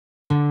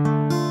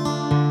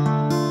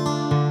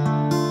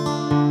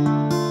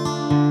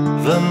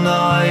The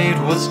night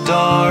was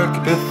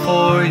dark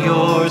before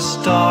your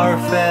star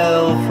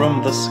fell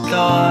from the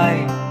sky,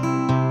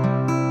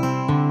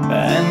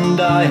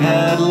 and I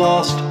had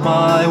lost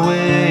my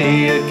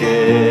way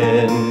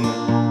again.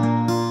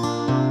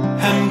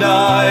 And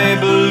I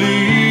believed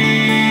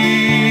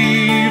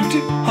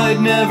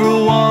I'd never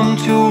want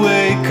to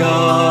wake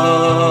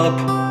up,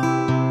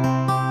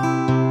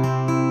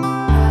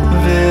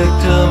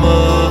 victim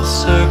of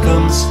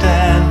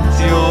circumstance.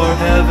 Your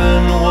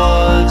heaven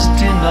was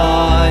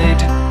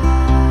denied.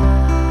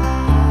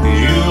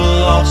 You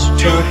lost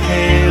your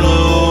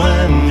halo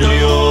and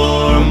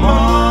your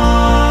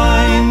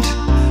mind,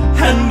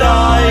 and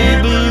I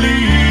believed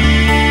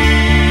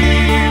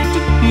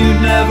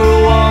you'd never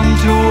want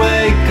to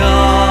wake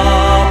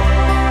up.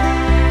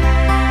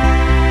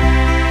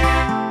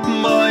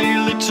 My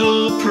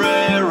little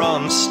prayer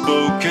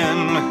unspoken,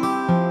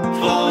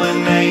 fallen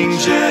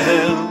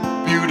angel,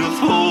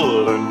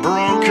 beautiful and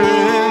broken.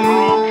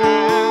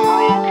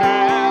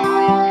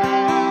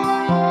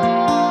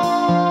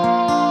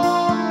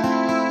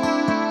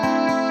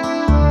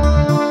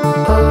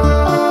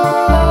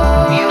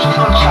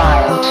 Beautiful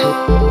child.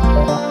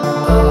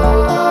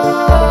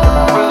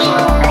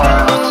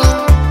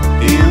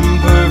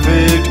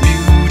 Imperfect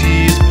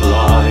beauty's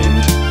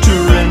blind to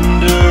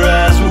render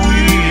as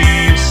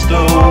we've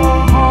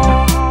stone.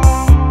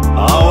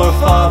 Our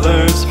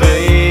Father's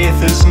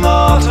faith is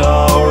not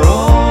our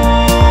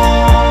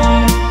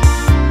own.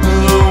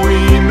 Though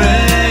we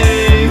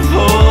may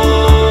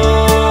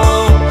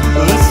fall,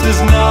 this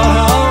is not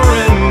our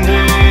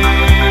ending.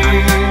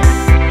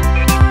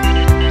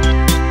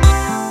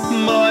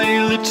 My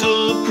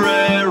little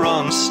prayer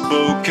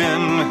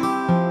unspoken,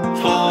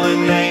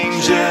 fallen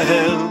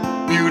angel,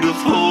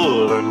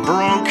 beautiful and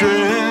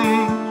broken.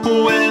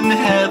 When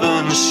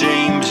heaven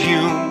shames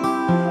you,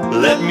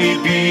 let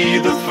me be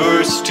the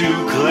first to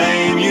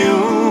claim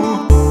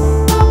you.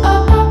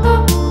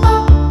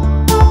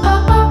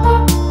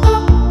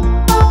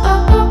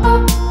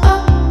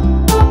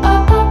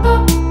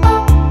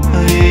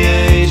 The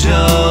age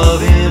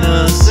of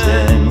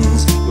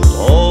innocence will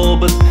all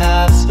but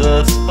pass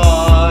us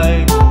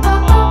by.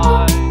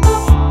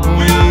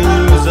 We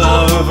lose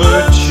our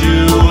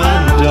virtue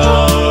and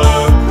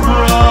our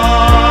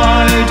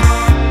pride.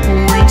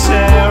 We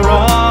tear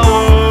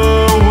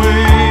our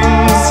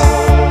wings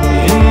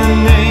in the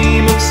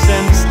name of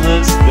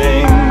senseless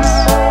things.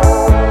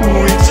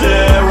 We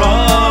tear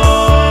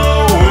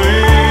our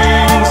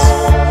wings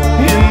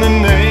in the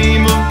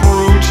name of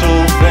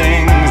brutal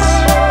things.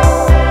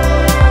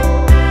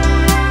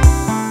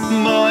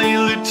 My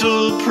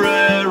little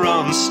prayer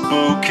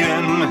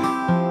unspoken,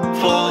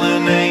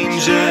 fallen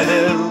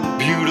angel,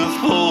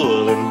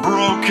 beautiful and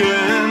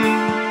broken.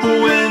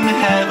 When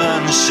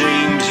heaven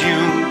shames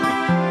you,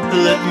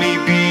 let me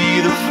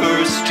be the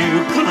first to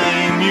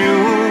claim you.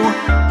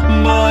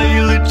 My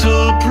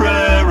little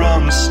prayer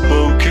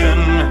unspoken,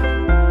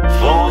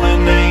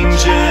 fallen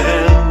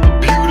angel,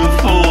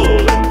 beautiful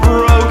and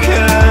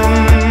broken.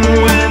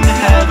 When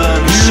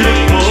heaven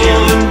shames you,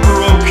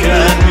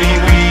 let me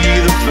be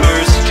the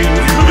first to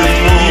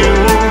claim you.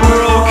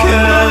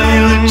 Broken. My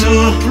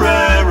little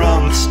prayer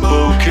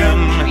unspoken,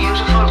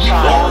 Beautiful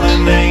child.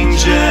 fallen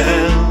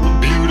angel,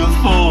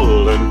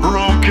 beautiful and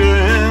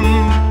broken.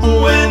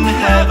 When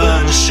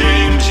heaven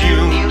shames you,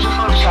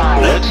 Beautiful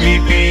child. let me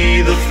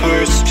be the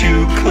first to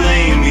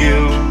claim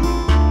you.